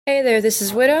Hey there, this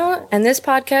is Widow, and this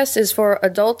podcast is for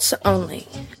adults only.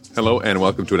 Hello, and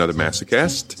welcome to another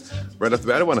Massacast. Right off the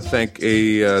bat, I want to thank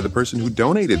the person who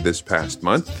donated this past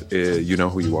month. You know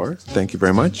who you are. Thank you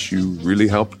very much. You really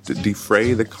helped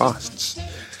defray the costs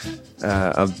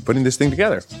of putting this thing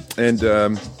together. And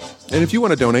if you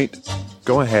want to donate,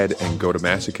 go ahead and go to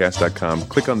Massacast.com.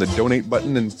 Click on the donate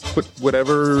button and put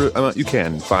whatever amount you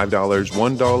can. $5,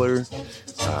 $1,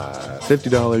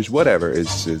 $50, whatever.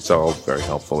 It's all very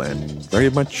helpful and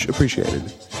very much appreciated.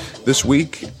 This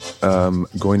week, I'm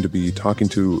going to be talking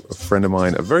to a friend of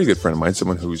mine, a very good friend of mine,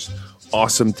 someone who's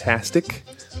awesome-tastic,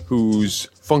 who's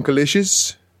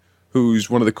funkalicious, who's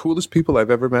one of the coolest people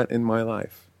I've ever met in my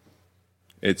life.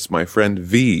 It's my friend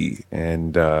V,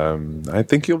 and I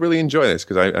think you'll really enjoy this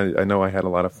because I know I had a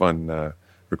lot of fun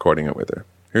recording it with her.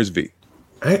 Here's V.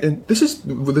 And this is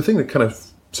the thing that kind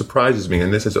of surprises me,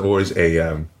 and this is always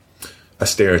a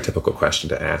stereotypical question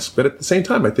to ask. But at the same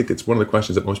time, I think it's one of the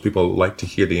questions that most people like to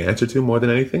hear the answer to more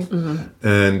than anything. Mm-hmm.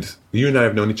 And you and I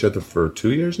have known each other for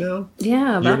 2 years now?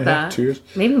 Yeah, about year and a that. Half, 2 years?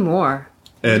 Maybe more.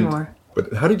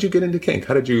 But how did you get into kink?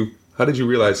 How did you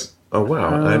realize, oh,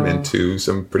 wow, I'm into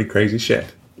some pretty crazy shit?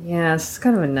 Yeah, it's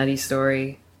kind of a nutty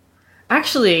story.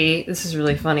 Actually, this is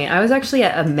really funny. I was actually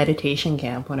at a meditation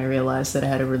camp when I realized that I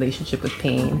had a relationship with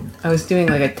pain. I was doing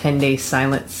like a 10-day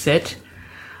silent sit,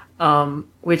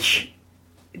 which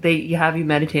you have you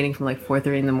meditating from like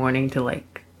 4:30 in the morning to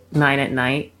like 9 at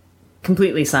night,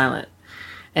 completely silent.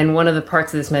 And one of the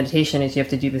parts of this meditation is you have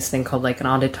to do this thing called like an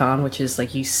auditon, which is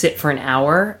like you sit for an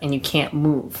hour and you can't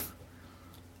move.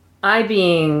 I,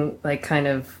 being like kind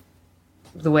of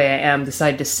the way I am,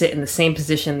 decided to sit in the same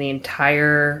position the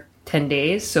entire 10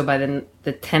 days. So by the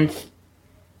 10th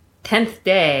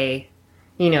day,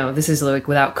 you know, this is like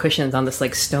without cushions on this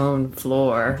like stone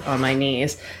floor on my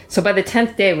knees. So by the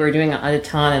 10th day, we were doing an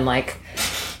auditon, and like,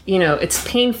 you know, it's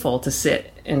painful to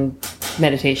sit in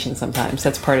meditation sometimes.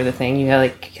 That's part of the thing. You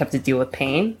have to deal with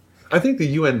pain. I think the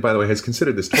UN, by the way, has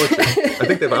considered this torture. I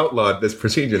think they've outlawed this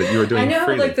procedure that you were doing. I know,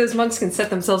 freely. Like those monks can set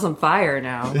themselves on fire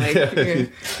now. Like, well,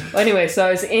 anyway, so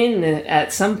I was in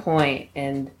at some point,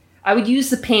 and I would use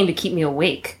the pain to keep me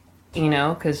awake, you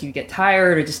know, because you get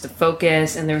tired or just to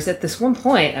focus. And there was at this one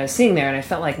point, I was sitting there, and I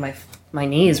felt like my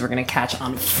knees were going to catch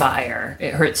on fire.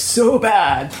 It hurt so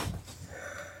bad.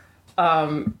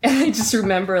 And I just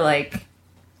remember like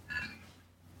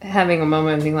having a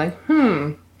moment and being like,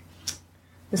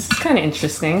 this is kind of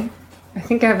interesting. I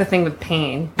think I have a thing with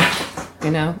pain,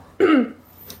 you know?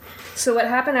 So what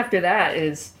happened after that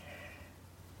is,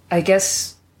 I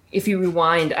guess, if you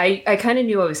rewind, I kind of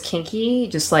knew I was kinky,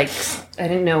 just like, I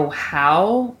didn't know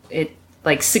how.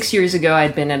 Like 6 years ago,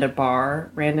 I'd been at a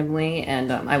bar randomly,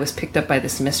 and I was picked up by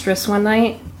this mistress one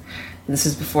night. This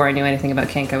is before I knew anything about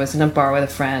kink. I was in a bar with a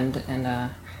friend,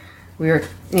 and we were,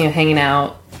 you know, hanging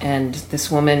out, and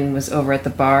this woman was over at the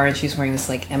bar, and she was wearing this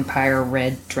like empire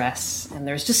red dress, and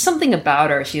there's just something about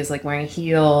her. She was like wearing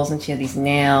heels, and she had these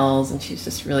nails, and she's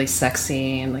just really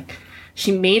sexy, and like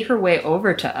she made her way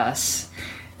over to us,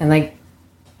 and like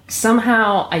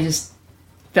somehow I just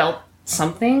felt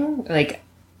something. Like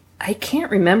I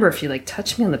can't remember if she like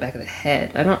touched me on the back of the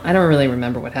head. I don't really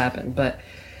remember what happened, but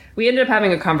we ended up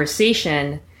having a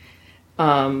conversation,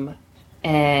 and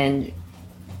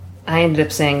I ended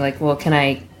up saying, like, well, can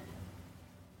I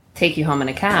take you home in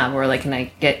a cab? Or, like, can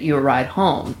I get you a ride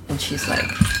home? And she's like,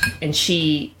 and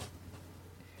she,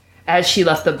 as she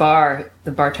left the bar,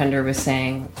 the bartender was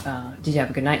saying, did you have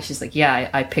a good night? She's like,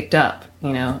 yeah, I picked up,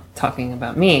 you know, talking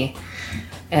about me.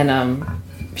 And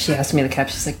she asked me in the cab,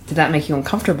 she's like, did that make you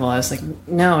uncomfortable? I was like,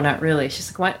 no, not really.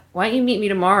 She's like, why don't you meet me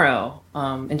tomorrow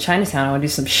in Chinatown? I want to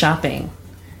do some shopping,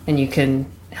 and you can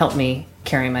help me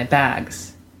carry my bags.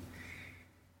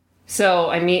 So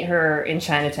I meet her in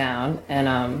Chinatown,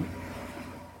 and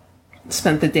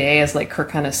spent the day as like her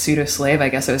kind of pseudo slave. I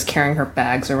guess I was carrying her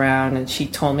bags around, and she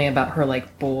told me about her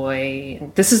like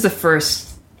boy. This is the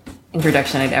first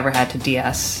introduction I'd ever had to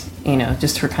DS, you know,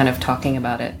 just her kind of talking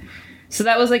about it. So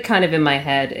that was like kind of in my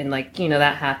head, and like, you know,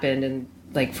 that happened, and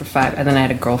like for 5, and then I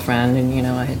had a girlfriend, and you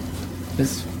know,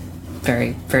 was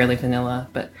fairly vanilla,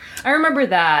 but I remember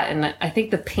that, and I think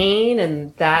the pain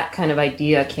and that kind of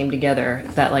idea came together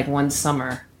that like one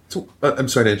summer. So I'm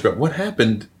sorry to interrupt. What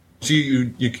happened? So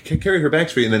you carried her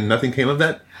bags for you, and then nothing came of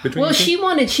that between. Well, she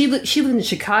lived in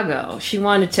Chicago. She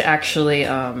wanted to actually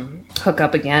hook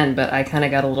up again, but I kind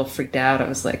of got a little freaked out. I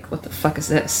was like, "What the fuck is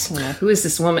this? You know, who is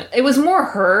this woman?" It was more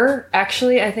her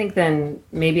actually, I think, than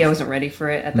maybe I wasn't ready for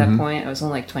it at that point. I was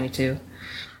only like 22.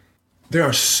 There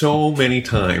are so many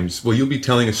times where you'll be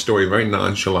telling a story very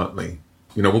nonchalantly.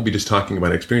 You know, we'll be just talking about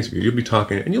an experience with you. You'll be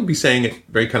talking, and you'll be saying it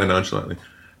very kind of nonchalantly.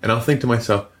 and I'll think to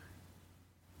myself,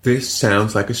 this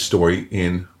sounds like a story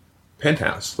in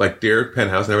Penthouse. Like, dear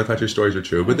Penthouse, never thought your stories were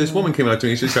true. But this woman came out to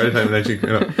me, she started telling me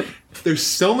that there's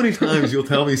so many times you'll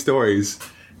tell me stories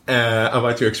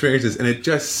about your experiences, and it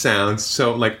just sounds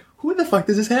so like, who the fuck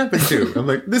does this happen to? I'm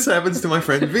like, this happens to my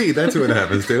friend V. That's who it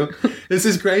happens to. This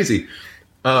is crazy.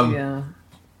 Yeah.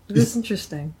 It's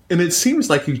interesting. And it seems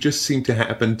like you just seem to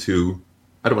happen to,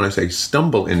 I don't want to say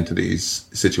stumble into these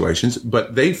situations,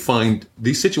 but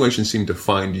these situations seem to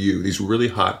find you, these really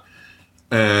hot.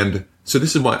 And so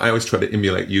this is why I always try to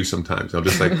emulate you sometimes. I'll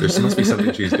just like, there must be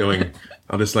something she's doing.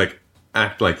 I'll just like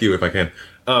act like you if I can.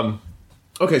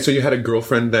 Okay, so you had a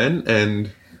girlfriend then,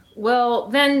 and... Well,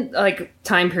 then, like,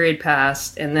 time period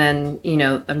passed, and then,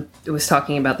 I was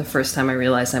talking about the first time I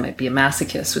realized I might be a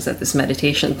masochist was at this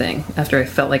meditation thing, after I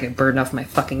felt like I burned off my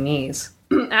fucking knees.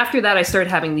 After that, I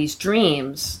started having these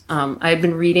dreams. I had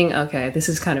been reading, okay, this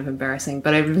is kind of embarrassing,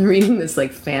 but I've been reading this,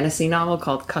 like, fantasy novel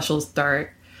called Cushel's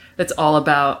Dart that's all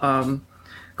about,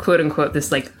 quote-unquote,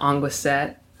 this, like,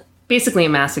 Anguissette, basically a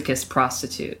masochist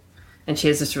prostitute. And she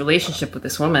has this relationship with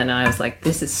this woman, and I was like,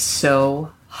 this is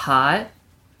so hot.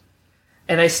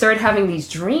 And I started having these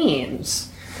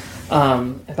dreams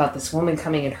about this woman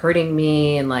coming and hurting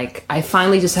me. And, like, I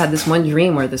finally just had this one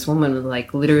dream where this woman was,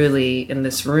 like, literally in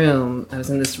this room. I was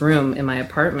in this room in my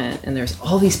apartment, and there's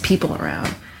all these people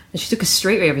around. And she took a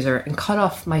straight razor and cut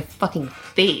off my fucking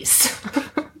face.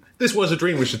 This was a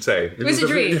dream, we should say. It was a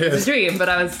dream. It was a dream, but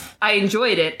I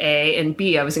enjoyed it, A, and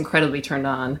B, I was incredibly turned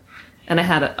on. And I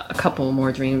had a couple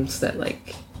more dreams that,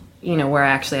 like, where I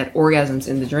actually had orgasms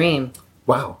in the dream.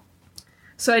 Wow.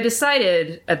 So I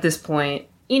decided at this point,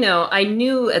 I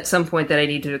knew at some point that I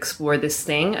needed to explore this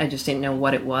thing. I just didn't know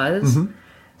what it was. Mm-hmm.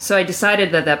 So I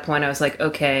decided at that point, I was like,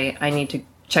 okay, I need to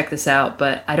check this out,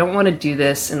 but I don't want to do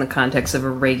this in the context of a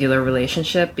regular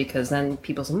relationship because then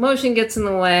people's emotion gets in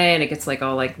the way and it gets like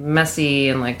all like messy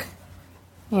and like,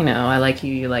 I like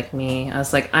you, you like me. I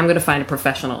was like, I'm going to find a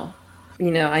professional.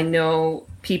 I know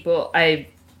people, I've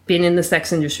been in the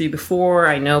sex industry before.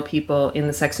 I know people in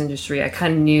the sex industry. I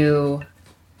kind of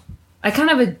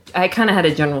had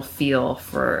a general feel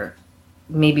for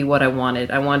maybe what I wanted.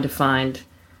 I wanted to find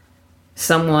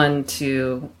someone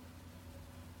to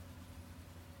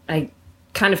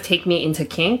kind of take me into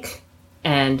kink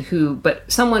but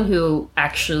someone who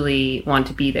actually wanted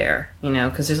to be there,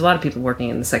 because there's a lot of people working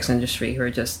in the sex industry who are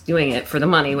just doing it for the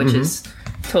money, which is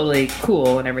totally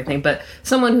cool and everything, but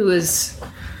someone who is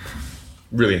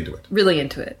really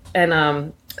into it.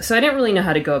 And, so I didn't really know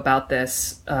how to go about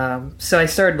this. So I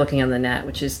started looking on the net,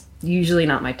 which is usually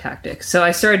not my tactic. So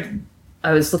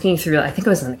I was looking through, I think I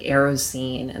was on like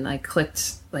Aeroscene, and I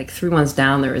clicked like 3 months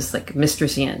down, there was like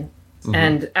Mistress Yin. Mm-hmm.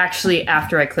 And actually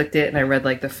after I clicked it and I read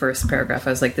like the first paragraph, I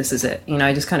was like, this is it.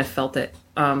 I just kind of felt it.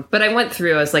 But I went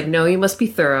through, I was like, no, you must be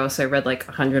thorough. So I read like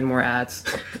 100 more ads.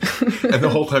 And the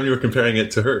whole time you were comparing it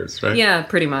to hers, right? Yeah,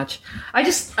 pretty much. I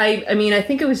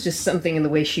think it was just something in the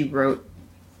way she wrote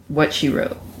what she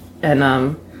wrote.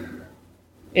 And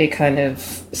it kind of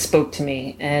spoke to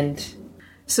me. And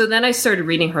so then I started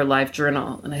reading her live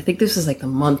journal. And I think this was like the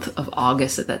month of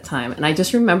August at that time. And I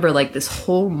just remember like this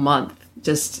whole month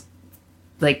just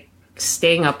like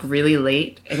staying up really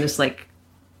late and just like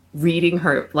reading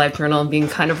her live journal and being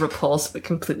kind of repulsed but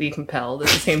completely compelled at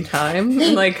the same time.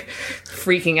 And like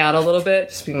freaking out a little bit,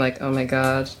 just being like, oh my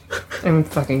god, I'm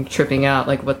fucking tripping out,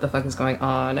 like what the fuck is going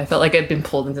on? I felt like I'd been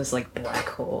pulled into this like black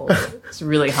hole. It's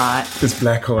really hot, this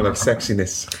black hole of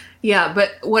sexiness. Yeah,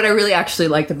 but what I really actually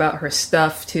liked about her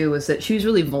stuff too was that she was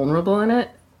really vulnerable in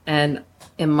it. And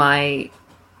in my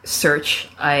search,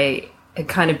 I had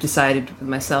kind of decided with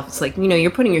myself, it's like, you're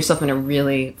putting yourself in a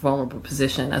really vulnerable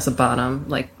position as a bottom.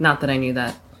 Like, not that I knew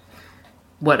that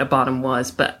what a bottom was,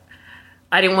 but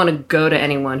I didn't want to go to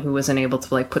anyone who wasn't able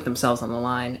to like put themselves on the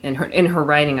line. And in her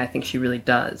writing, I think she really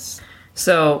does.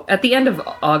 So at the end of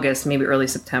August, maybe early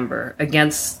September,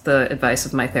 against the advice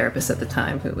of my therapist at the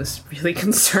time, who was really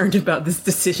concerned about this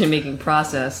decision-making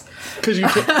process. Because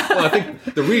I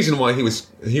think the reason why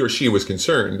he or she was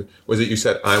concerned was that you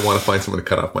said, I want to find someone to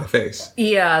cut off my face.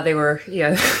 Yeah, they were,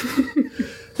 yeah.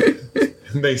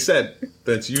 And they said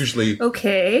that's usually...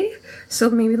 Okay, so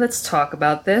maybe let's talk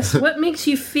about this. What makes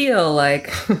you feel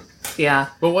like... Yeah.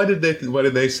 Well, what did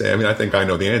they say? I mean, I think I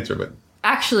know the answer, but...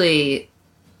 Actually...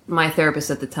 My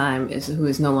therapist at the time, who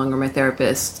is no longer my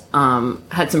therapist,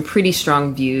 had some pretty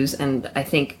strong views, and I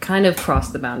think kind of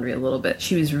crossed the boundary a little bit.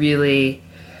 She was really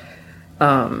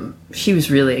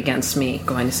against me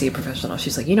going to see a professional.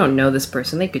 She's like, you don't know this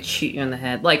person; they could shoot you in the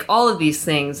head, like all of these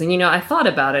things. And I thought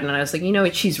about it, and I was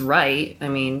like, she's right. I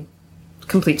mean,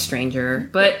 complete stranger,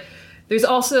 but there's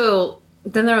also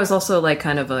then there was also like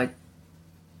kind of like,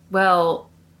 well,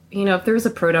 you know, if there was a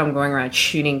pro-dom going around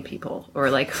shooting people or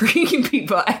like freaking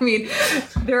people, I mean,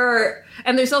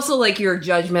 there's also like your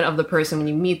judgment of the person when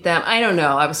you meet them. I don't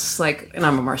know. I was just like, and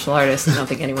I'm a martial artist. I don't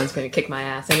think anyone's going to kick my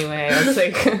ass anyway. I was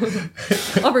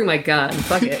like, I'll bring my gun.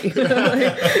 Fuck it. You know,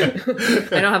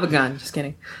 like, I don't have a gun. Just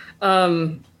kidding.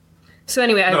 So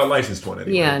anyway, not a licensed one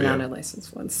anyway. Yeah, not a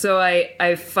licensed one. So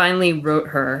I finally wrote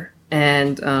her,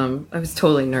 and I was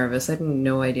totally nervous. I had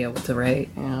no idea what to write.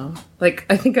 You know, like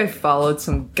I think I followed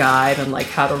some guide on like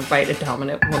how to write a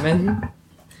dominant woman.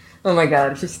 Oh my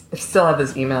god, I still have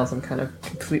those emails. I'm kind of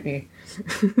completely.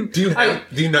 Do you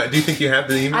think you have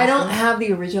the emails? I don't have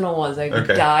the original ones. I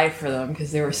die for them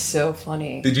because they were so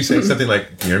funny. Did you say something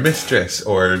like "Dear Mistress"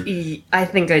 or? I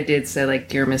think I did say like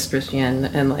 "Dear Mistress Yen"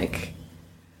 and like.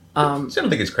 I don't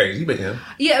think it's crazy, but yeah.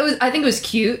 Yeah, it was. I think it was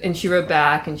cute, and she wrote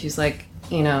back, and she's like,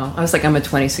 you know, I was like, I'm a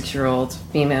 26-year-old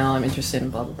female, I'm interested in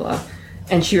blah blah blah,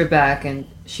 and she wrote back, and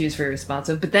she was very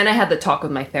responsive. But then I had the talk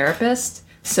with my therapist,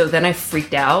 so then I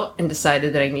freaked out and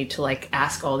decided that I need to like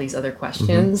ask all these other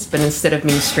questions. But instead of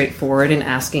being straightforward and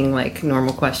asking like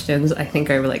normal questions, I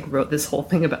think I like wrote this whole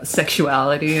thing about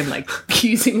sexuality and like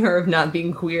accusing her of not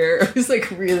being queer. It was like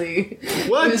really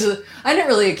what? I didn't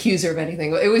really accuse her of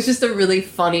anything. It was just a really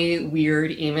funny,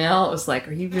 weird email. It was like,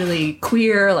 "Are you really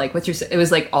queer? Like, what's your?" It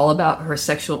was like all about her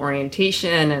sexual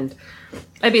orientation, and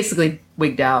I basically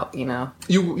wigged out. You know,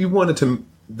 you wanted to.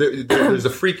 There's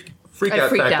a freak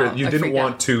out factor. Out. You didn't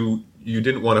want to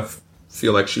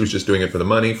feel like she was just doing it for the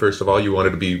money. First of all, you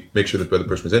wanted to make sure that the other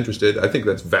person was interested. I think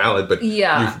that's valid, but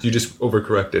yeah, you just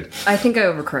overcorrected. I think I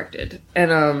overcorrected,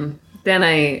 and then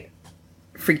I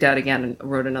freaked out again and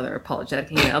wrote another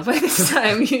apologetic email. By this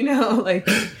time, you know, like,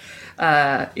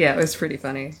 yeah, it was pretty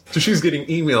funny. So she was getting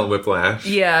email whiplash.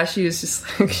 Yeah, she was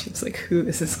like, who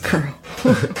is this girl?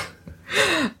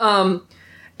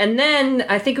 And then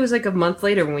I think it was like a month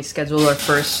later when we scheduled our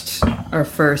first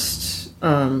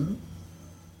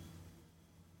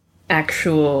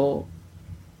actual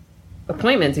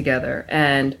appointment together.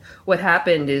 And what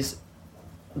happened is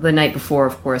the night before,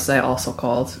 of course, I also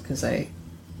called because I,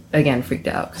 again, freaked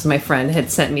out because my friend had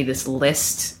sent me this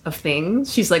list of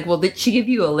things. She's like, well, did she give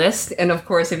you a list? And of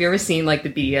course, have you ever seen like the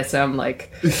BDSM,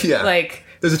 like, yeah, like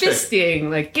fisting,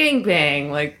 like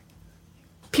gangbang, like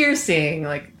piercing,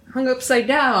 like hung upside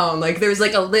down? Like there's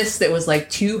like a list that was like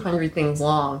 200 things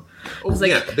long. Oh, like,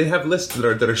 yeah, they have lists that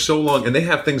are so long, and they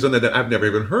have things on there that I've never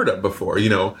even heard of before. You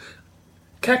know,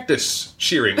 cactus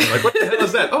shearing. Like, what the hell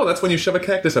is that? Oh, that's when you shove a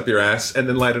cactus up your ass and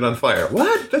then light it on fire.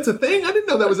 What? That's a thing? I didn't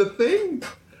know that was a thing.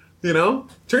 You know,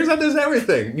 turns out there's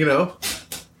everything. You know,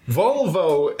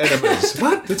 Volvo enemas.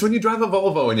 What? It's when you drive a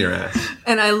Volvo in your ass.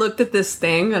 And I looked at this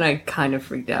thing and I kind of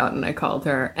freaked out, and I called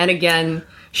her. And again,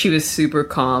 she was super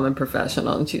calm and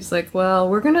professional, and she's like, well,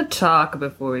 we're going to talk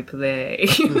before we play.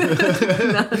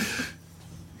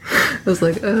 I was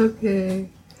like, okay.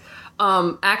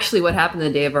 Actually, what happened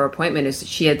the day of our appointment is that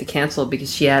she had to cancel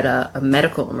because she had a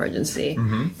medical emergency,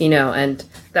 you know, and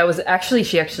that was actually,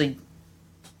 it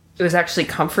was actually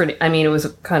comforting. I mean, it was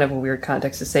kind of a weird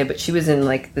context to say, but she was in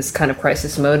like this kind of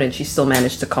crisis mode, and she still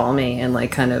managed to call me and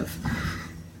like kind of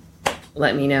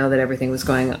let me know that everything was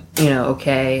going, you know,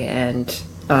 okay. And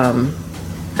I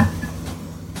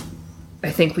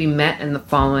think we met in the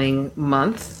following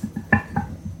month,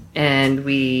 and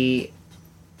we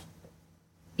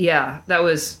had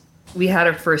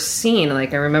our first scene.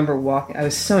 Like, I remember walking, I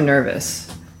was so nervous.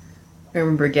 I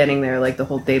remember getting there like the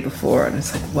whole day before, and I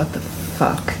was like, what the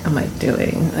fuck am I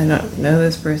doing? I don't know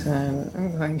this person.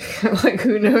 I'm like,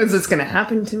 who knows what's going to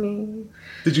happen to me?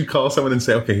 Did you call someone and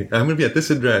say, okay, I'm going to be at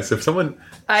this address. If someone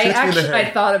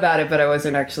I thought about it, but I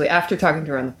wasn't actually. After talking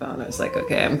to her on the phone, I was like,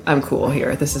 okay, I'm cool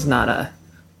here. This is not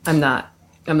I'm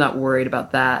not worried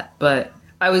about that. But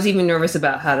I was even nervous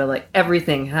about how to, like,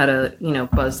 everything, how to, you know,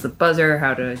 buzz the buzzer,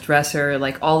 how to address her,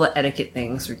 like, all the etiquette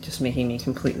things were just making me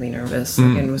completely nervous,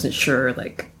 like, and wasn't sure,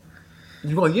 like.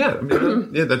 Well, yeah, I mean,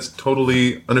 yeah, that's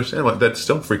totally understandable. That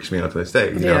still freaks me out to this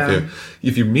day. You know,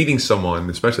 if you're meeting someone,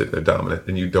 especially if they're dominant,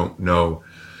 and you don't know,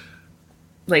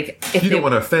 like, if you don't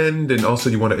want to offend, and also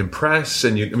you want to impress,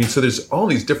 and so there's all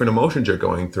these different emotions you're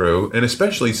going through, and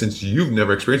especially since you've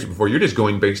never experienced it before, you're just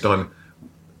going based on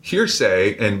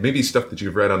hearsay and maybe stuff that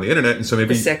you've read on the internet, and so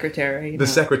maybe the secretary,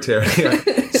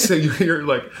 yeah. So you're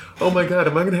like, oh my god,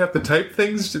 am I going to have to type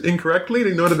things incorrectly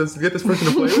in order to get this person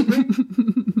to play with me?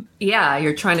 Yeah,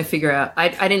 you're trying to figure out. I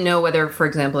didn't know whether, for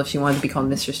example, if she wanted to be called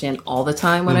Mr. Stan all the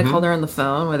time when I called her on the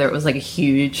phone, whether it was like a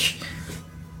huge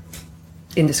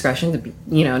indiscretion to be,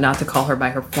 you know, not to call her by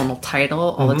her formal title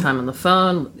all the time on the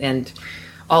phone, and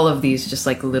all of these just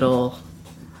like little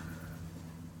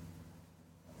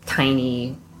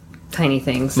tiny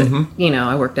things that,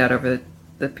 I worked out over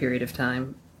the period of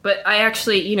time. But I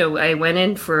actually, I went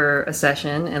in for a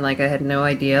session and, like, I had no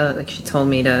idea. Like, she told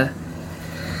me to...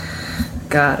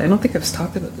 God, I don't think I've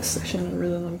talked about this session in a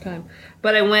really long time.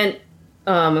 But I went,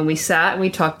 and we sat and we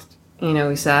talked,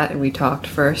 we sat and we talked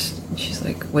first. And she's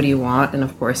like, what do you want? And,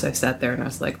 of course, I sat there and I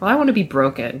was like, well, I want to be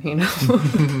broken,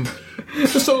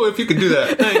 So if you could do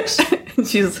that, thanks. And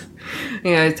she's,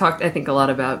 I talked, I think, a lot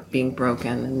about being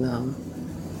broken.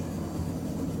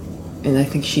 And I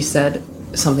think she said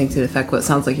something to the effect, well, it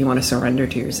sounds like you want to surrender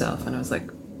to yourself. And I was like,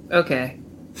 okay.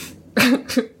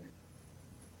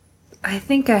 I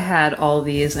think I had all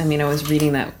these. I mean, I was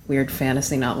reading that weird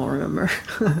fantasy novel, remember?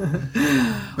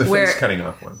 The face cutting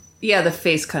off one. Yeah, the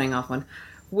face cutting off one.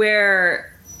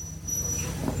 Where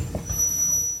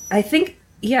I think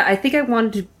I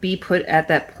wanted to be put at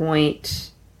that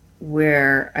point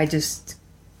where I just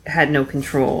had no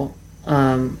control,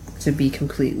 to be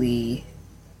completely...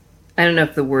 I don't know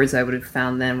if the words I would have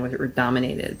found then were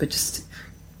dominated, but just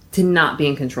to not be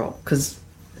in control, because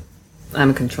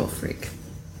I'm a control freak.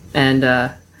 And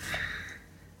one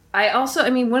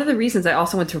of the reasons I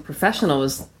also went to a professional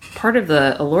was part of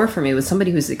the allure for me was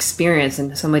somebody who's experienced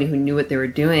and somebody who knew what they were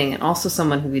doing, and also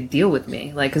someone who could deal with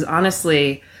me. Like, because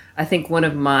honestly, I think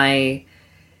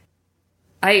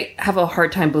I have a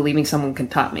hard time believing someone can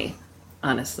top me,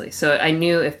 honestly. So I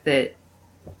knew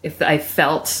if I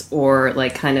felt or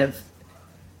like kind of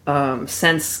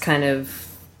sense kind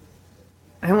of,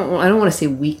 I don't want to say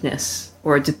weakness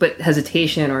but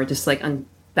hesitation or just like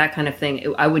that kind of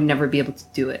thing, I would never be able to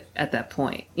do it at that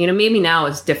point. Maybe now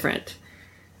it's different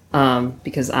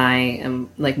because I am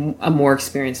like a more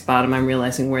experienced bottom. I'm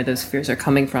realizing where those fears are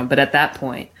coming from. But at that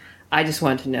point, I just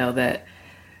wanted to know that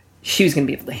she was going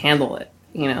to be able to handle it,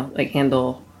 like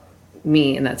handle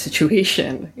me in that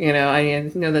situation.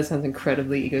 I know that sounds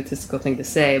incredibly egotistical thing to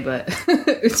say, but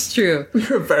it's true.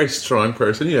 You're a very strong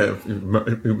person. Yeah,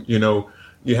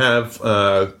 you have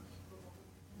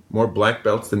more black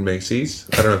belts than Macy's.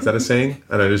 I don't know if that is saying,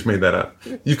 and I just made that up.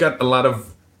 You've got a lot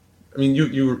of... I mean,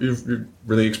 you're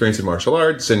really experienced in martial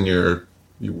arts, and you're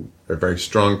a very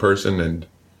strong person, and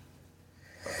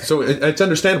so it's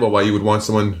understandable why you would want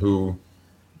someone who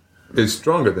is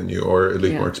stronger than you, or at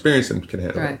least more experienced and can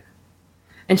handle it.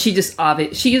 And she just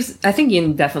she gives... I think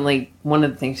Yin definitely... One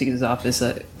of the things she gives off is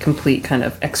a complete kind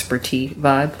of expertise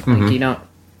vibe. Like, you don't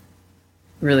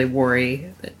really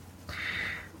worry that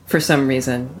for some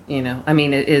reason, I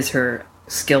mean, it is her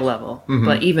skill level.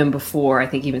 But even before, I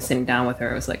think even sitting down with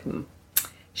her, I was like,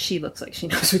 she looks like she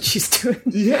knows what she's doing.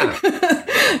 Yeah.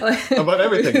 About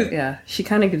everything. Yeah. She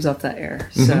kind of gives off that air.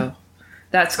 So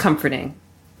that's comforting.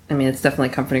 I mean, it's definitely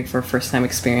comforting for a first-time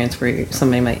experience where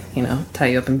somebody might, tie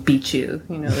you up and beat you,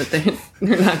 that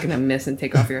they're not going to miss and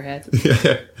take off your head.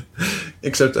 Yeah.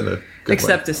 Except in a good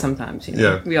Except way. sometimes,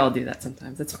 Yeah. We all do that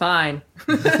sometimes. It's fine.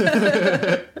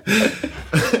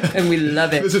 And we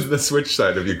love it. This is the switch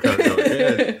side of you kind of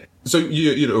going. So, do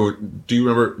you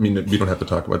remember, I mean, you don't have to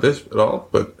talk about this at all,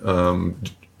 but do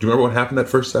you remember what happened that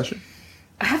first session?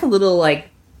 I have a little, like,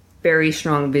 very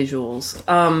strong visuals.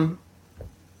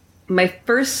 My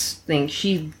first thing,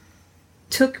 she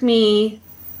took me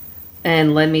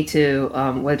and led me to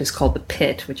what is called the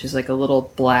Pit, which is like a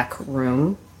little black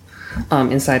room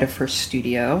inside of her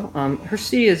studio. Her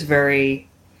studio is very...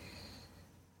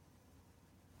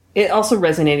 It also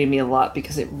resonated me a lot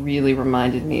because it really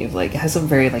reminded me of, like, it has a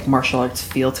very, like, martial arts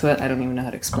feel to it. I don't even know how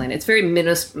to explain it. It's very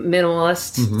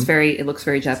minimalist. It looks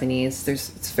very Japanese.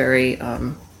 It's very...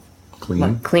 Clean?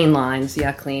 Like clean lines.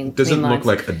 Yeah, clean. Doesn't clean look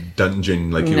like a dungeon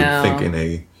like you would think in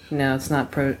a... No, it's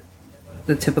not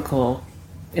the typical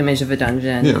image of a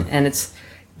dungeon. Yeah. And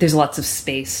there's lots of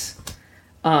space.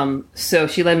 So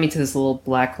she led me to this little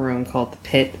black room called the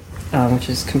Pit, which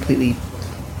is completely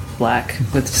black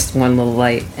with just one little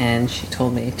light. And she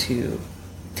told me to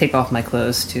take off my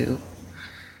clothes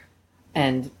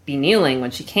and be kneeling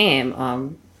when she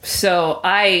came. So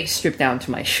I stripped down to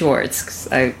my shorts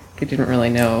because I didn't really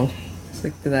know.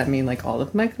 Like, does that mean like all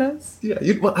of my clothes? Yeah,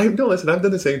 I know. Listen, I've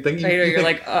done the same thing. You're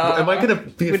like, am I going to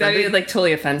be offended? Would I like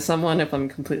totally offend someone if I'm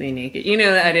completely naked?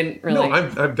 I didn't really. No,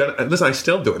 I've done it. Listen, I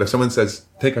still do it. If someone says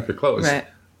take off your clothes, right.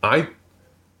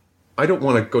 I don't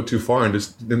want to go too far and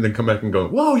then come back and go,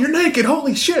 whoa, you're naked!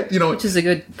 Holy shit! Which is a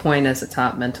good point as a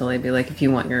top mentally. Be like, if you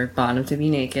want your bottom to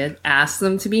be naked, ask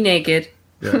them to be naked.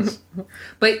 Yes.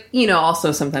 But,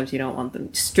 also sometimes you don't want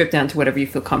them stripped down to whatever you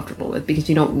feel comfortable with because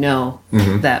you don't know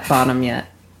that bottom yet.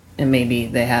 And maybe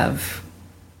they have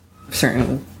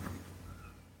certain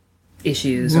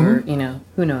issues or,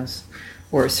 who knows.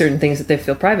 Or certain things that they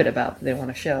feel private about that they want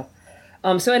to show.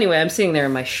 So anyway, I'm sitting there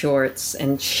in my shorts,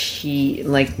 and she,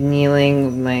 like, kneeling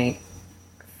with my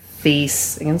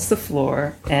face against the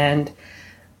floor. And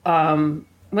one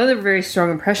of the very strong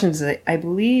impressions is that I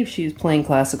believe she was playing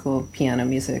classical piano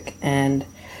music. And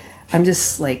I'm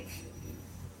just, like,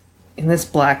 in this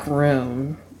black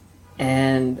room.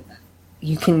 And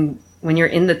you can, when you're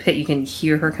in the pit, you can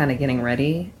hear her kind of getting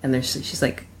ready. And she's,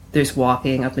 like, there's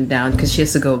walking up and down because she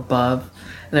has to go above.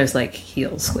 And there's, like,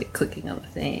 heels, like, clicking on the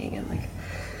thing, and, like,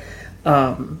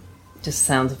 just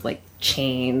sounds of, like,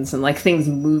 chains and, like, things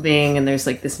moving, and there's,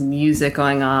 like, this music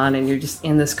going on, and you're just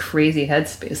in this crazy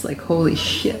headspace, like, holy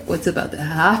shit, what's about to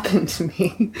happen to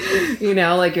me? You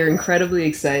know, like, you're incredibly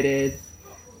excited,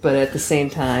 but at the same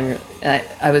time,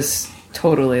 I was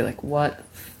totally like, what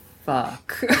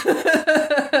fuck?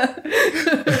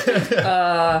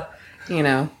 You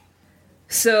know.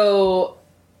 So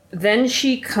then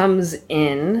she comes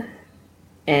in,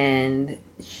 and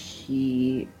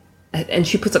she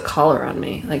puts a collar on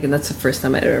me, like, and that's the first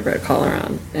time I'd ever had a collar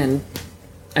on, and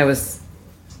I was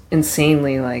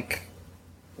insanely, like,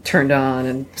 turned on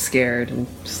and scared, and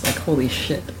just like, holy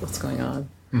shit, what's going on?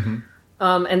 Mm-hmm.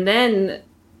 And then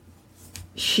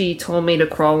she told me to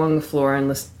crawl along the floor and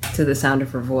listen to the sound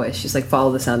of her voice. She's like,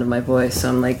 follow the sound of my voice. So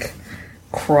I'm, like,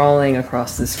 crawling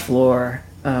across this floor,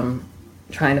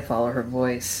 trying to follow her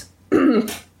voice. And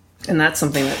that's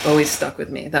something that always stuck with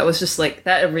me. That was just, like,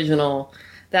 that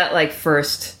like,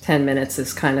 first 10 minutes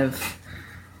is kind of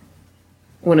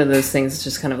one of those things that's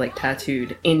just kind of, like,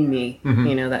 tattooed in me. Mm-hmm.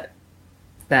 You know,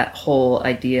 that whole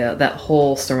idea, that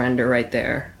whole surrender right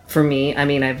there. For me, I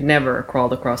mean, I've never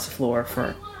crawled across the floor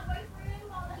for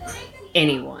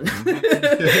anyone.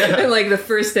 And, like, the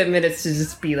first 10 minutes to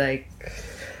just be, like,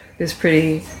 it was a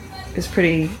pretty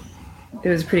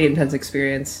intense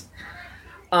experience.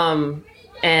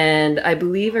 And I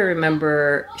believe I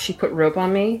remember she put rope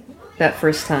on me that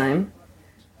first time.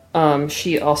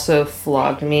 She also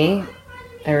flogged me.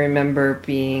 I remember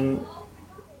being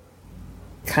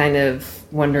kind of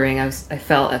wondering, I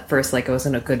felt at first like I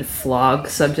wasn't a good flog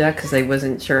subject because I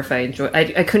wasn't sure if I enjoyed,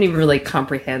 I couldn't even really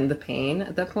comprehend the pain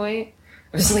at that point.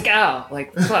 I was just like, ow,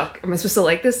 like, fuck, am I supposed to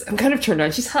like this? I'm kind of turned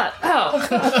on. She's hot. Ow,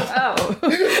 ow.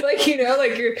 Like, you know,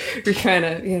 like you're trying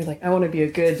to, you know, like, I want to be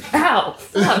a good, ow,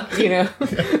 fuck, you know.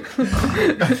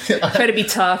 Try to be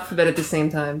tough, but at the same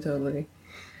time, totally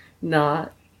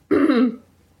not.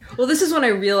 Well, this is when I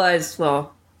realized,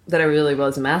 that I really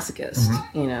was a masochist,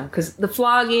 you know, because the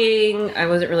flogging, I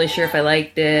wasn't really sure if I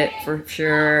liked it for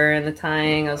sure. And the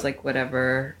tying, I was like,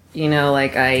 whatever. You know,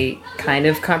 like, I kind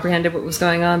of comprehended what was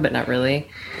going on, but not really.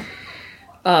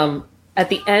 At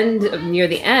the end, near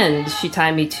the end, she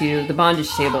tied me to the bondage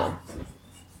table.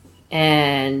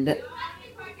 And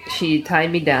she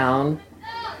tied me down,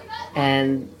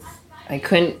 and I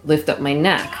couldn't lift up my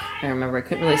neck. I remember I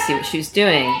couldn't really see what she was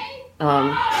doing.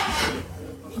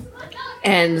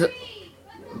 And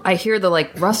I hear the,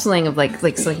 like, rustling of, like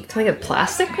a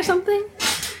plastic or something.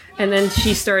 And then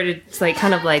she started, like,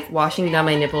 kind of, like, washing down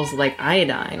my nipples with, like,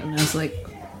 iodine. And I was like,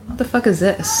 what the fuck is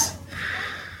this?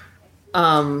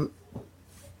 And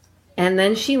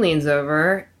then she leans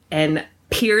over and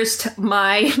pierced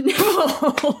my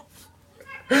nipple.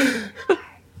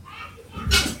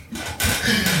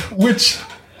 Which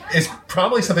is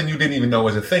probably something you didn't even know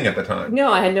was a thing at the time.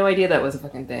 No, I had no idea that was a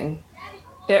fucking thing.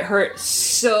 It hurt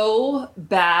so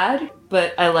bad,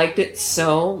 but I liked it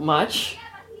so much.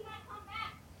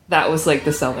 That was, like,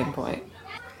 the selling point.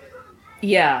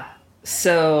 Yeah.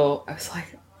 So I was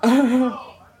like,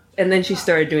 oh. And then she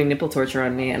started doing nipple torture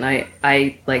on me, and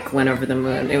I like, went over the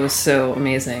moon. It was so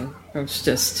amazing. I was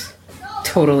just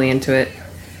totally into it.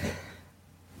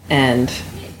 And,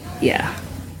 yeah.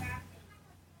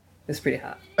 It was pretty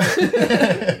hot.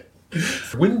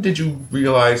 When did you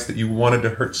realize that you wanted to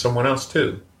hurt someone else,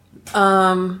 too?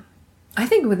 I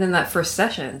think within that first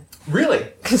session. Really?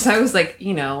 Because I was like,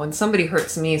 you know, when somebody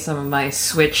hurts me, some of my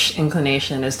switch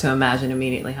inclination is to imagine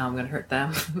immediately how I'm going to hurt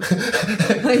them.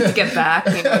 Like, to get back,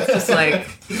 you know, it's just like,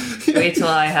 wait till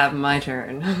I have my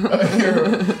turn.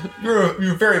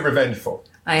 You're very revengeful.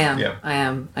 I am. Yeah. I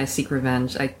am. I seek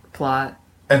revenge. I plot.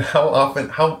 And how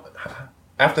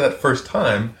after that first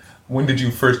time, when did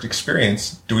you first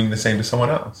experience doing the same to someone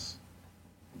else?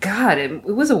 God, it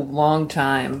was a long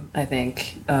time, I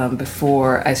think,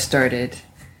 before I started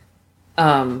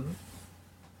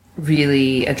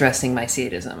really addressing my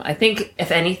sadism. I think, if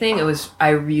anything, I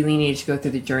really needed to go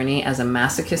through the journey as a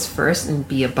masochist first and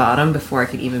be a bottom before I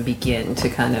could even begin to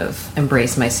kind of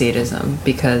embrace my sadism,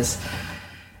 because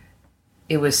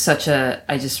it was such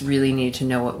I just really needed to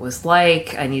know what it was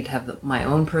like. I need to have my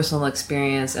own personal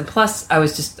experience. And plus, I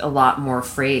was just a lot more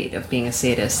afraid of being a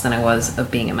sadist than I was of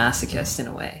being a masochist in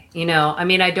a way. You know, I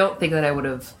mean, I don't think that I would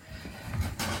have...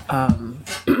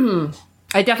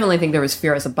 I definitely think there was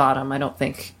fear as a bottom. I don't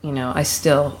think, you know, I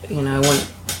still, you know, I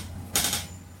wouldn't...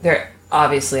 There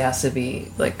obviously has to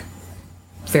be, like,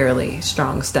 fairly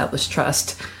strong established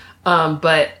trust.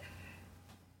 But...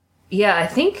 Yeah, I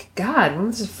think, God, when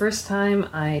was the first time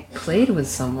I played with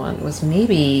someone? It was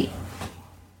maybe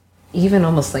even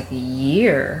almost like a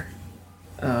year.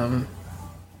 And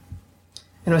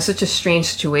it was such a strange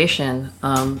situation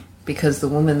because the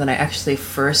woman that I actually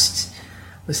first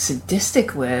was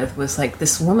sadistic with was like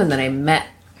this woman that I met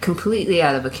completely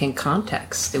out of a kink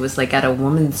context. It was like at a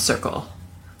woman's circle.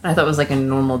 I thought it was like a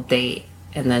normal date.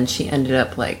 And then she ended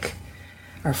up like,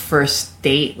 our first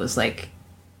date was like,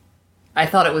 I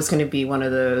thought it was going to be one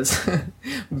of those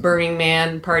Burning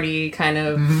Man party kind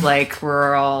of like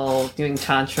we're all doing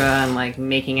tantra and like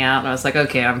making out. And I was like,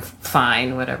 okay, I'm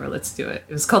fine. Whatever. Let's do it.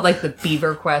 It was called like the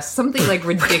Beaver Quest, something like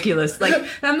ridiculous. Like,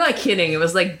 I'm not kidding. It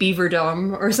was like Beaver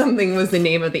Dome or something was the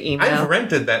name of the email. I've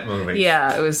rented that movie.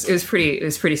 Yeah, it was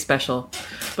pretty special.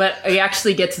 But I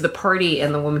actually get to the party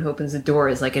and the woman who opens the door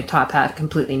is like a top hat,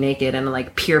 completely naked, and I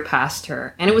like peer past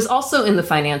her. And it was also in the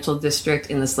financial district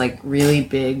in this like really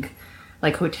big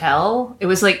like hotel. It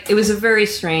was a very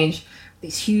strange,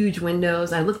 these huge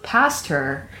windows. I look past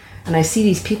her and I see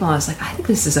these people and I was like, I think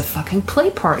this is a fucking play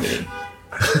party.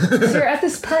 So we're at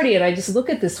this party and I just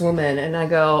look at this woman and I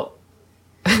go,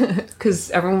 because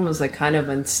everyone was like kind of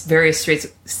in various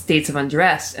states of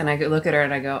undress, and I could look at her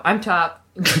and I go, I'm top.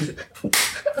 And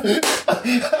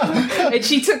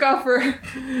she took off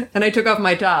and I took off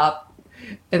my top,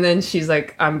 and then she's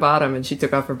like, I'm bottom, and she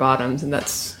took off her bottoms, and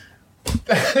that's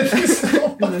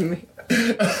so funny.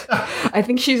 I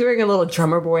think she's wearing a little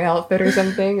drummer boy outfit or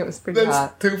something. It was pretty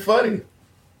hot. Too funny.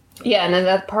 Yeah, and at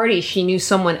that party, she knew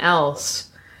someone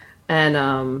else,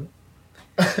 and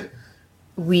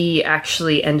we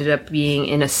actually ended up being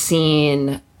in a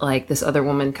scene. Like this other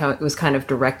woman was kind of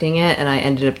directing it, and I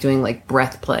ended up doing like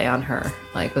breath play on her,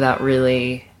 like without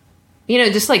really, you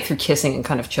know, just like through kissing and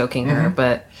kind of choking her,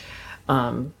 but.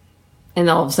 And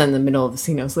all of a sudden, in the middle of the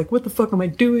scene, I was like, what the fuck am I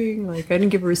doing? Like, I didn't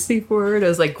give a receipt for it. I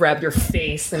was like, grabbed her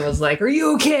face and was like, are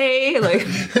you okay? Like,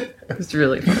 it was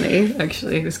really funny,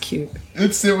 actually. It was cute.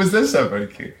 It was this so very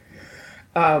cute.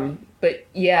 But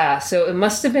yeah, so it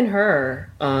must have been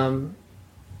her.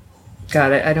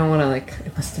 God, I don't want to, like,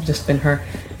 it must have just been her.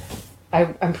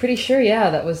 I'm pretty sure, yeah,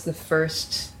 that was the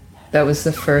first. So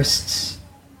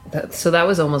that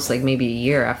was almost like maybe a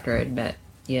year after I'd met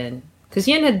Yin. Because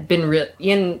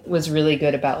Yin was really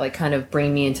good about like kind of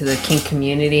bringing me into the kink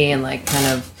community and like kind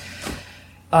of,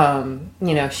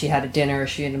 you know, she had a dinner,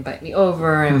 she'd invite me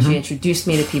over, and she introduced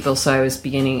me to people. So I was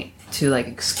beginning to like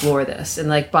explore this, and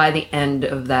like by the end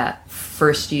of that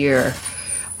first year,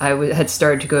 I had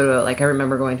started to go to like I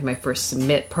remember going to my first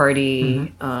submit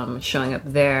party, showing up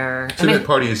there. Submit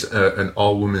party is an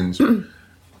all women's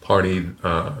party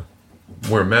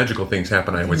where magical things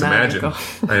happen. I always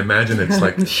imagine it's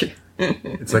like.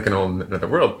 It's like another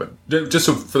world, but just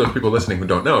so for those people listening who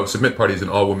don't know, Submit Party is an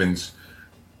all-women's...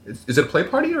 Is it a play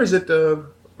party, or is it... or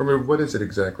what is it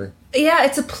exactly? Yeah,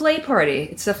 it's a play party.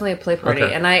 It's definitely a play party.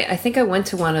 Okay. And I think I went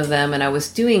to one of them, and I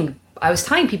was tying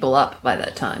people up by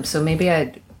that time, so maybe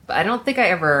I don't think I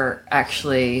ever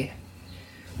actually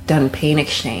done pain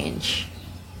exchange,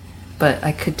 but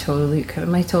I could totally...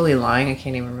 Am I totally lying? I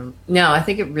can't even remember. No, I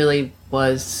think it really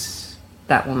was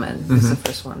that woman. Was the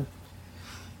first one.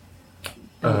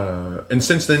 And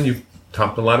since then, you've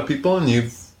topped a lot of people, and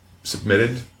you've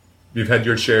had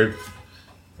your share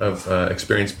of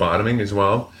experience bottoming as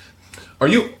well. Are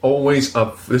you always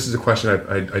up? This is a question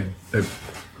I've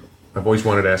always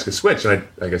wanted to ask a switch, and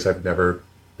I guess I've never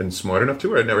been smart enough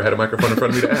to, or I've never had a microphone in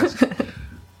front of me to ask.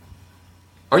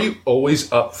 Are you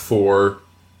always up for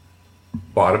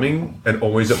bottoming and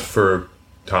always up for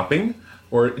topping?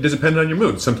 Or does it depend on your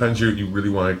mood? Sometimes you really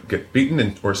want to get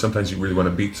beaten, or sometimes you really want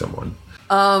to beat someone.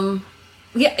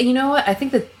 Yeah, you know what? I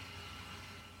think that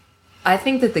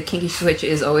the kinky switch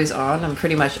is always on. I'm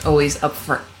pretty much always up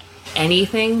for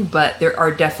anything, but there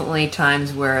are definitely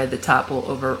times where the top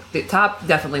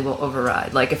definitely will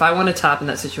override. Like if I want to top in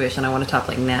that situation, I want to top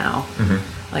like now.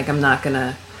 Like I'm not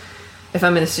gonna, if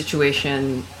I'm in a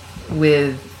situation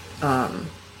with,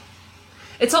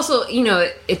 it's also, you know,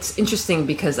 it's interesting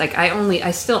because like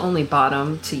I still only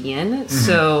bottom to Yin.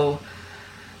 So,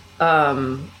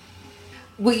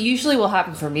 what usually will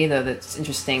happen for me, though, that's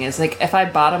interesting, is, like, if I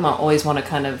bottom, I'll always want to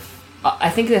kind of... I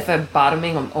think that if I'm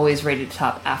bottoming, I'm always ready to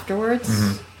top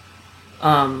afterwards.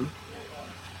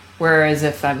 Whereas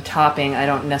if I'm topping, I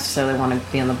don't necessarily want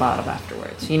to be on the bottom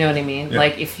afterwards. You know what I mean? Yeah.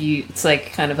 Like it's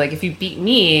like kind of like if you beat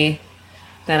me,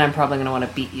 then I'm probably going to want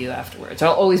to beat you afterwards.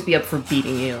 I'll always be up for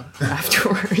beating you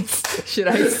afterwards, should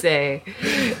I say.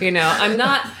 You know, I'm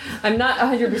not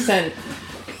 100%.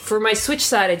 For my Switch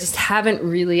side, I just haven't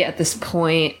really at this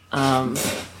point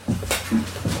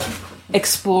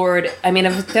explored. I mean,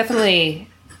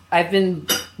 I've been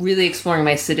really exploring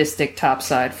my sadistic top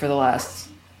side for the last,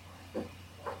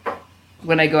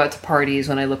 when I go out to parties,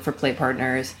 when I look for play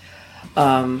partners.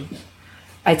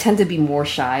 I tend to be more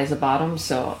shy as a bottom,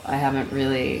 so I haven't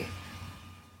really...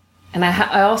 And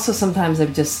I also sometimes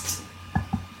I'm just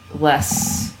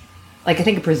less... Like, I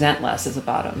think I present less as a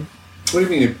bottom. What do you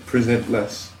mean you present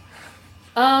less?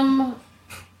 I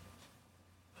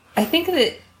think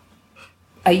that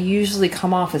I usually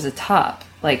come off as a top,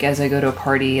 like, as I go to a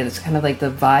party, and it's kind of like the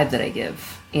vibe that I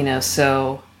give, you know,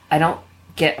 so I don't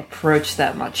get approached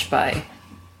that much by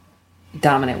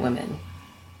dominant women.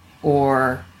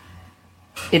 Or...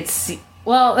 It's,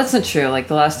 well, that's not true. Like,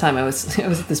 the last time I was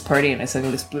at this party and I saw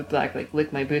this blue black, like,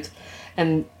 lick my boots.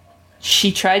 And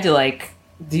she tried to, like,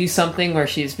 do something where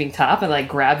she was being top and, like,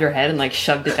 grabbed her head and, like,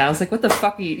 shoved it down. I was like, what the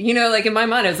fuck are you... You know, like, in my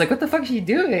mind, I was like, what the fuck is she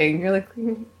doing? You're like...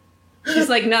 She's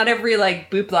like, not every, like,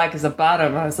 boot black is a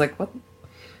bottom. I was like, what?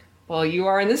 Well, you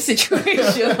are in this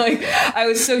situation. Like, I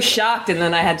was so shocked. And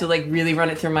then I had to, like, really run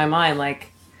it through my mind. Like,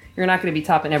 you're not going to be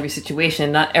top in every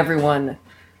situation. Not everyone...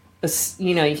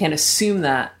 You know, you can't assume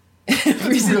that.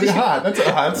 That's really hot. That's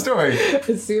a hot story.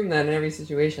 Assume that in every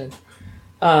situation.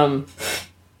 But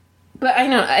I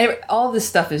know, all this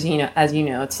stuff is, you know, as you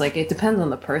know, it's like, it depends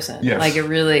on the person. Yes. Like, it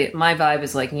really, my vibe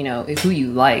is like, you know, who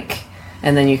you like.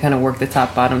 And then you kind of work the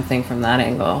top bottom thing from that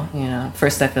angle. You know,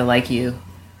 first I feel like you.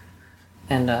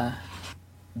 And,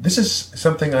 This is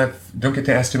something I don't get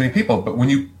to ask too many people, but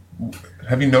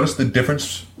have you noticed a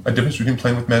difference between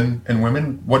playing with men and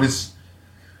women?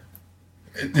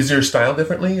 Is there a style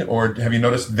differently, or have you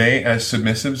noticed they, as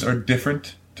submissives, are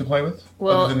different to play with?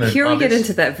 Well, here we get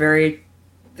into that very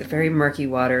murky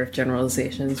water of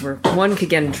generalizations where one could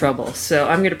get in trouble. So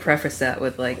I'm going to preface that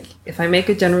with, like, if I make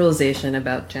a generalization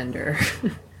about gender...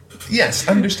 Yes,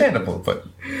 understandable, but...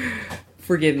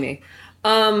 Forgive me.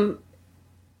 I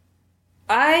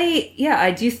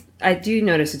do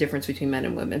notice a difference between men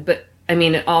and women, but, I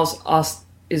mean, it all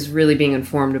is really being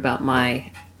informed about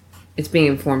it's being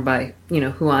informed by, you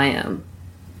know, who I am,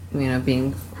 you know,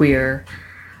 being queer.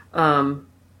 I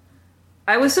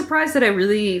was surprised that I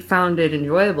really found it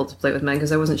enjoyable to play with men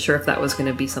because I wasn't sure if that was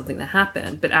going to be something that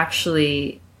happened. But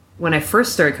actually, when I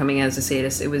first started coming as a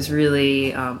sadist, it was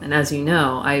really, and as you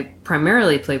know, I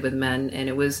primarily played with men, and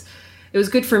it was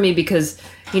good for me because,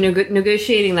 you know,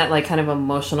 negotiating that, like, kind of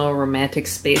emotional, romantic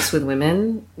space with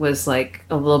women was, like,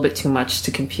 a little bit too much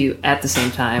to compute at the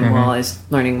same time while I was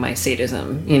learning my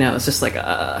sadism. You know, it's just like,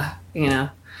 you know.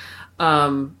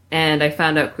 And I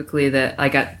found out quickly that I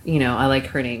like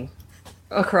hurting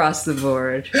across the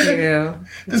board, you know.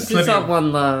 It's all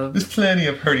one love. There's plenty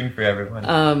of hurting for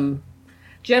everyone.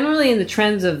 Generally, in the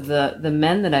trends of the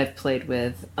men that I've played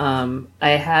with, I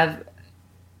have...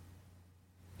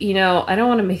 You know, I don't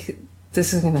want to make...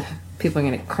 People are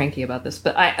going to get cranky about this,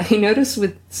 but I noticed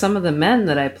with some of the men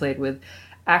that I played with,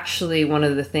 actually one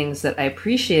of the things that I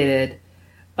appreciated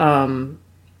the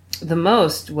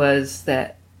most was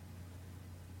that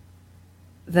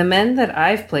the men that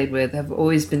I've played with have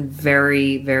always been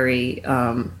very, very,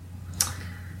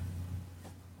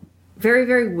 very,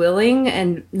 very willing,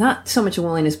 and not so much a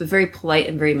willingness, but very polite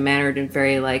and very mannered and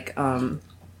very, like,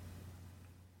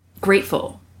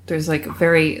 grateful. There's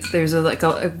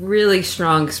a really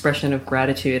strong expression of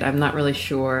gratitude. I'm not really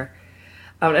sure.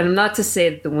 And not to say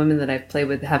that the women that I've played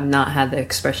with have not had the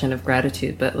expression of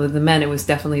gratitude, but with the men, it was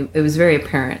very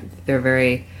apparent. They're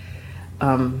very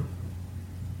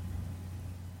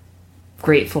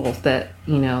grateful that,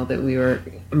 you know, that we were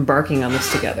embarking on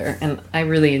this together. And I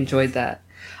really enjoyed that.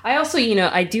 I also, you know,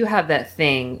 I do have that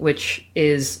thing, which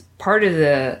is part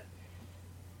of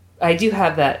I do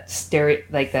have that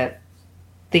that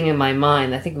thing in my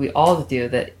mind, I think we all do,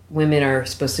 that women are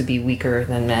supposed to be weaker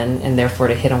than men, and therefore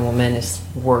to hit on women is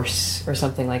worse, or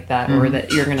something like that, or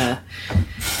that you're gonna...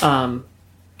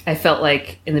 I felt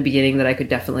like in the beginning that I could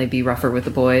definitely be rougher with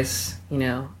the boys, you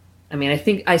know. I mean,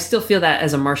 I still feel that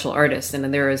as a martial artist,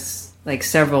 and there is, like,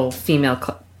 several female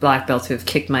black belts who have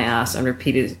kicked my ass on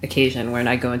repeated occasion when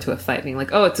I go into a fight being like,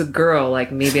 oh, it's a girl,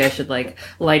 like, maybe I should, like,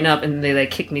 lighten up, and they,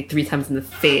 like, kick me 3 times in the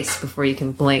face before you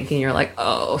can blink, and you're like,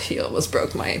 oh, she almost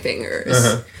broke my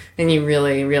fingers. And you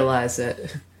really realize that,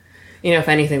 you know, if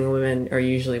anything, the women are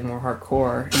usually more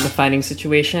hardcore in the fighting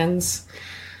situations.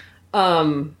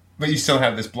 But you still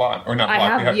have this block, or not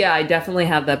block? I definitely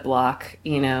have that block,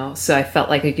 so I felt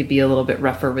like I could be a little bit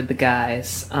rougher with the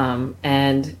guys.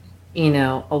 And,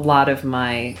 a lot of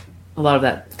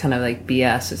that kind of like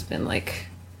BS has been like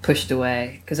pushed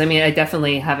away. Because, I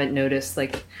definitely haven't noticed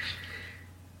like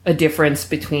a difference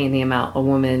between the amount a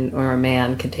woman or a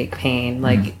man can take pain.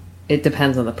 Like, it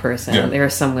depends on the person. Yeah. There are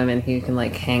some women who can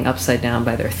like hang upside down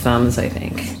by their thumbs, I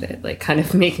think, that like kind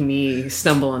of make me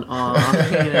stumble in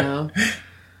awe,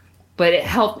 But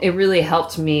it really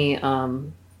helped me,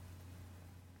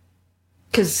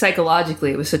 because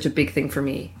psychologically it was such a big thing for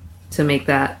me to make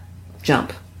that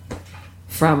jump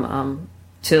from,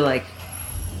 to like,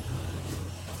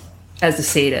 as a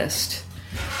sadist,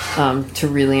 to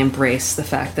really embrace the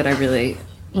fact that I really,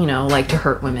 like to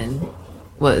hurt women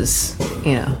was,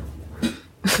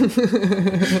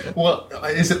 Well,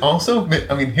 is it also,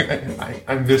 here,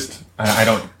 I'm just, I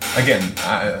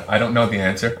don't know the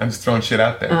answer. I'm just throwing shit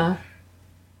out there.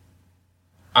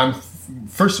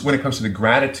 First, when it comes to the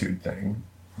gratitude thing,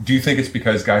 do you think it's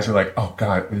because guys are like, oh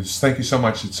God, thank you so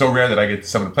much. It's so rare that I get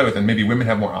someone to play with, and maybe women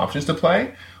have more options to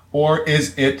play? Or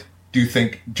is it, do you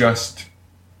think, just,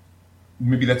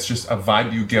 maybe that's just a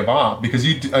vibe you give off? Because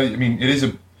maybe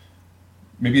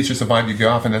it's just a vibe you give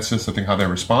off, and that's just something how they're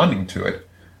responding to it.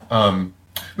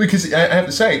 Because I have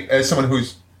to say, as someone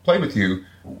who's played with you,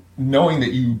 knowing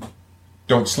that you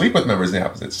don't sleep with members of the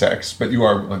opposite sex, but you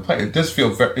are willing to play, it does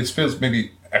feel it feels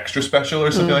maybe extra special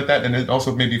or something like that, and it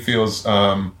also maybe feels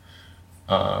I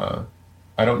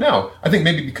don't know. I think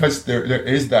maybe because there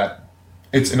is that,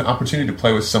 it's an opportunity to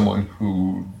play with someone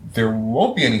who there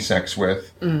won't be any sex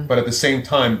with, but at the same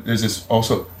time there's this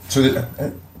also, so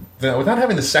that without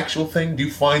having the sexual thing, do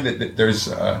you find that there's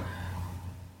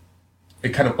it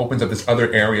kind of opens up this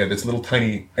other area, this little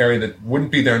tiny area that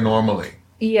wouldn't be there normally?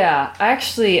 Yeah,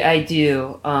 actually I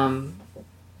do.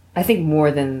 I think more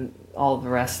than all of the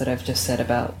rest that I've just said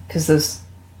about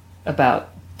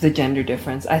the gender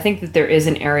difference. I think that there is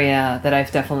an area that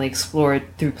I've definitely explored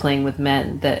through playing with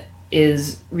men that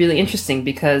is really interesting,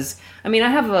 because I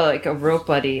have a rope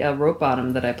buddy, a rope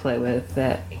bottom that I play with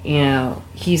that,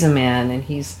 he's a man, and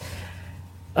he's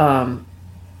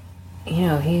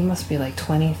he must be like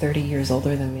 20, 30 years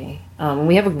older than me. And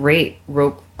we have a great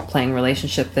rope playing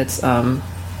relationship that's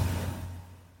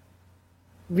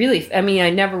really, I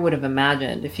never would have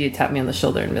imagined, if you had tapped me on the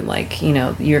shoulder and been like,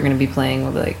 you're going to be playing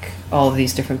with like all of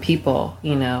these different people,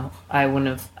 I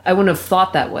wouldn't have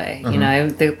thought that way. I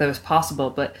didn't think that was possible,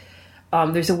 but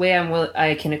there's a way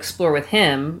I can explore with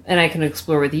him, and I can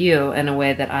explore with you in a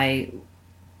way that I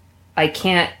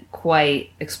can't quite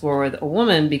explore with a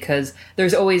woman, because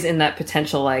there's always in that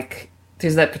potential, like,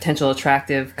 there's that potential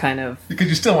attractive kind of, because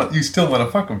you still want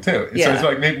to fuck them too. Yeah. So it's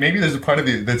like maybe there's a part of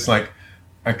you that's like,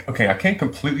 okay, I can't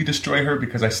completely destroy her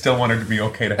because I still want her to be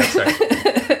okay to have sex.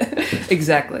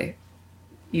 Exactly.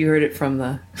 You heard it from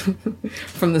the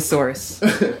from the source.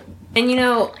 And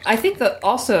I think that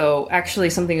also actually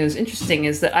something that was interesting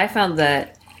is that I found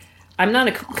that I'm not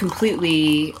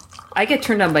I get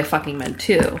turned on by fucking men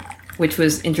too, which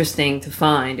was interesting to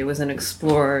find. It was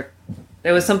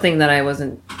it was something that I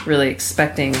wasn't really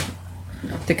expecting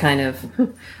to kind of,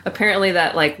 apparently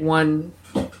that like one,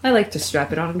 I like to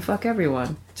strap it on and fuck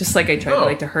everyone. Just like I try to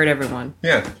like to hurt everyone.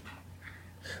 Yeah.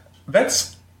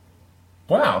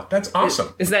 Wow, that's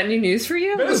awesome. Is that new news for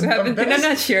you? Did I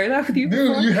not share that with you before?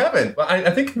 No, you haven't. Well, I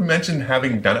think you mentioned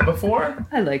having done it before.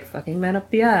 I like fucking men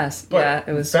up the ass. But yeah,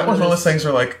 it was. That was one of those things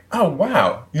where like, oh,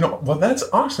 wow. Well, that's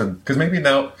awesome. Because maybe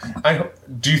now,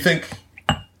 do you think...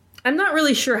 I'm not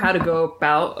really sure how to go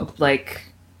about, like,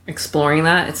 exploring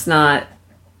that. It's not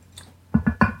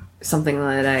something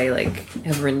that I, like,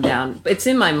 have written down. But it's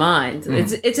in my mind.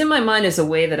 It's in my mind as a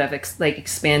way that I've,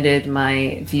 expanded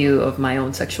my view of my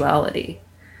own sexuality.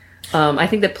 I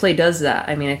think that play does that.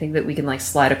 I think that we can, like,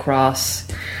 slide across,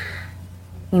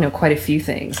 quite a few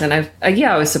things. And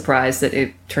I was surprised that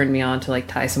it turned me on to, like,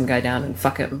 tie some guy down and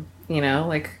fuck him.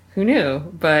 Like, who knew?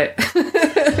 But...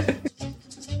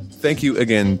 Thank you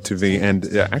again to V, and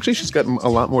actually she's got a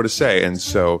lot more to say, and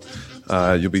so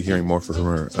you'll be hearing more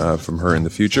from her in the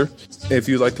future. If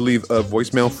you'd like to leave a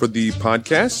voicemail for the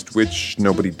podcast, which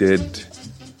nobody did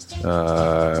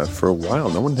for a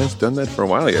while, no one has done that for a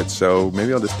while yet, so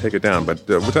maybe I'll just take it down. But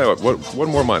we'll tell you what,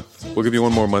 one more month. We'll give you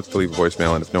one more month to leave a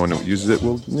voicemail, and if no one uses it,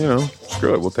 we'll,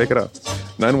 screw it, we'll take it up.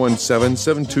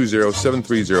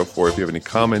 917-720-7304 if you have any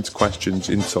comments, questions,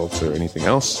 insults, or anything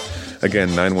else. Again,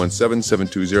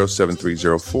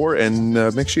 917-720-7304, and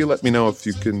make sure you let me know if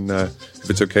you can, if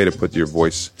it's okay to put your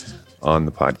voice on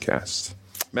the podcast.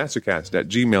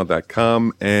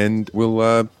 Mastercast@gmail.com, and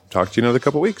we'll talk to you in another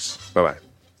couple weeks. Bye-bye.